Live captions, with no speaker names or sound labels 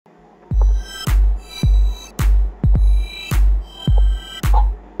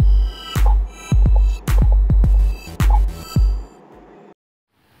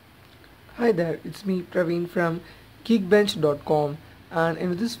Hi there, it's me Praveen from geekbench.com, and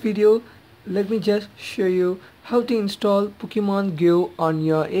in this video let me just show you how to install Pokemon Go on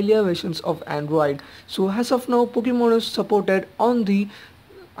your earlier versions of Android. So as of now, Pokemon is supported on the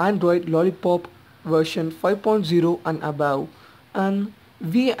Android Lollipop version 5.0 and above, and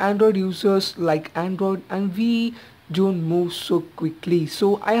we Android users like Android and we don't move so quickly,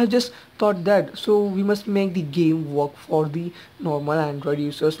 so I have just thought that so we must make the game work for the normal Android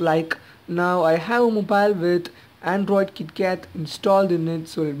users. Like now I have a mobile with Android KitKat installed in it,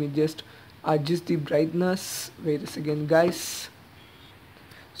 so let me just adjust the brightness. Wait a second guys.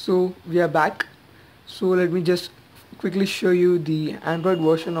 So we are back. So let me just quickly show you the Android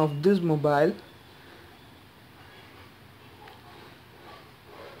version of this mobile.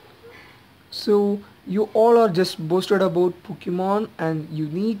 So you all are just boasted about Pokemon and you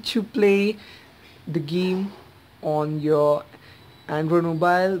need to play the game on your Android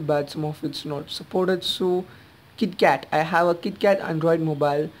mobile, but some of it's not supported. So KitKat, I have a KitKat Android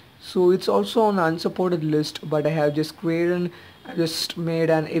mobile, so it's also on unsupported list, but I have just made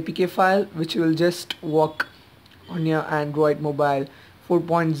an APK file which will just work on your Android mobile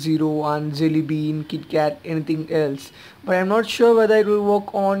 4.0 on Jelly Bean, KitKat, anything else. But I'm not sure whether it will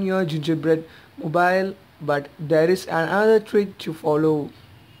work on your Gingerbread mobile, but there is another trick to follow.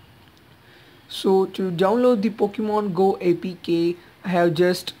 So to download the Pokemon Go APK, I have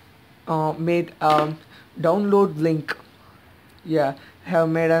just made a download link. Yeah, I have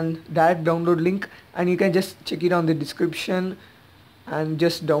made a direct download link and you can just check it on the description and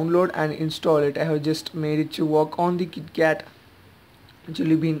just download and install it. I have just made it to work on the KitKat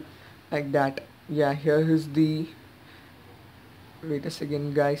Jelly Bean like that. Yeah, here is the, wait a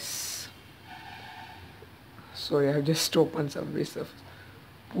second guys, sorry, I have just opened some ways of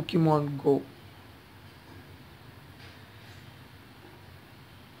Pokemon Go.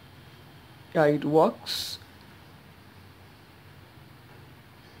 Yeah, it works.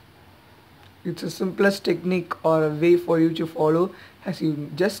 It's the simplest technique or a way for you to follow, as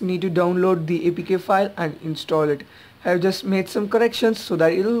you just need to download the APK file and install it. I have just made some corrections so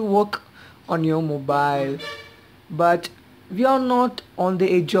that it will work on your mobile, but we are not on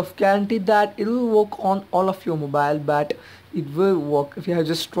the edge of guarantee that it will work on all of your mobile, but it will work if you have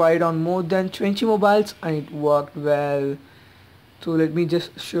just tried on more than 20 mobiles and it worked well. So let me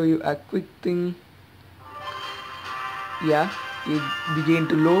just show you a quick thing. Yeah, it began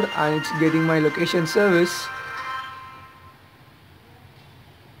to load and it's getting my location service.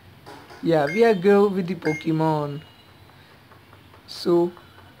 Yeah, we are go with the Pokemon. So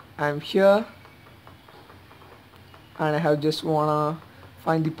I'm here and I have just wanna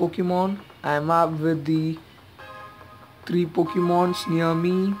find the Pokemon. I'm up with the 3 Pokemons near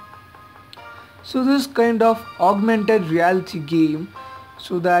me. So this kind of augmented reality game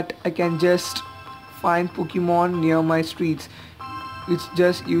so that I can just find Pokemon near my streets. It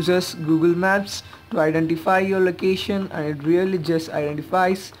just uses Google Maps to identify your location and it really just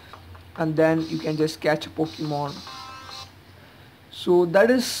identifies, and then you can just catch a Pokemon. So that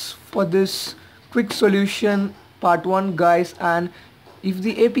is for this quick solution part 1 guys, and if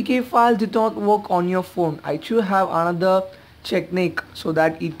the APK file did not work on your phone, I too have another technique so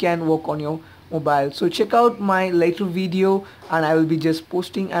that it can work on your mobile. So check out my later video and I will be just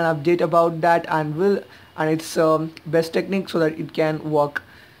posting an update about that, and it's best technique so that it can work.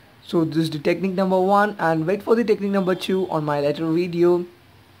 So this is the technique number 1, and wait for the technique number 2 on my later video,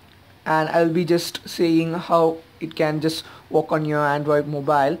 and I will be just saying how it can just work on your Android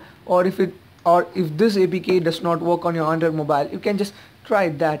mobile, or if this APK does not work on your Android mobile, you can just try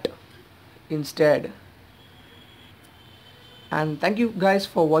that instead. And thank you guys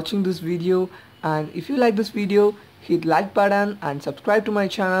for watching this video, and if you like this video, hit like button and subscribe to my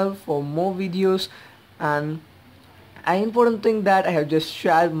channel for more videos. And an important thing that I have just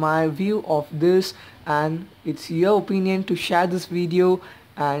shared my view of this, and it's your opinion to share this video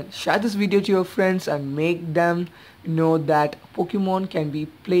and share this video to your friends and make them know that Pokemon can be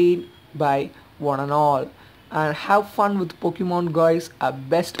played by one and all. And have fun with Pokemon guys, a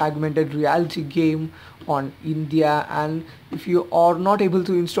best augmented reality game on India. And if you are not able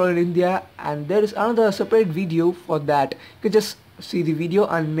to install in India, and there is another separate video for that, you can just see the video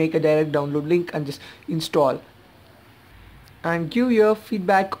and make a direct download link and just install and give your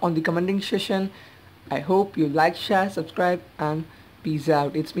feedback on the commenting session. I hope you like, share, subscribe, and peace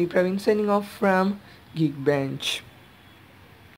out. It's me Praveen signing off from Geekbench.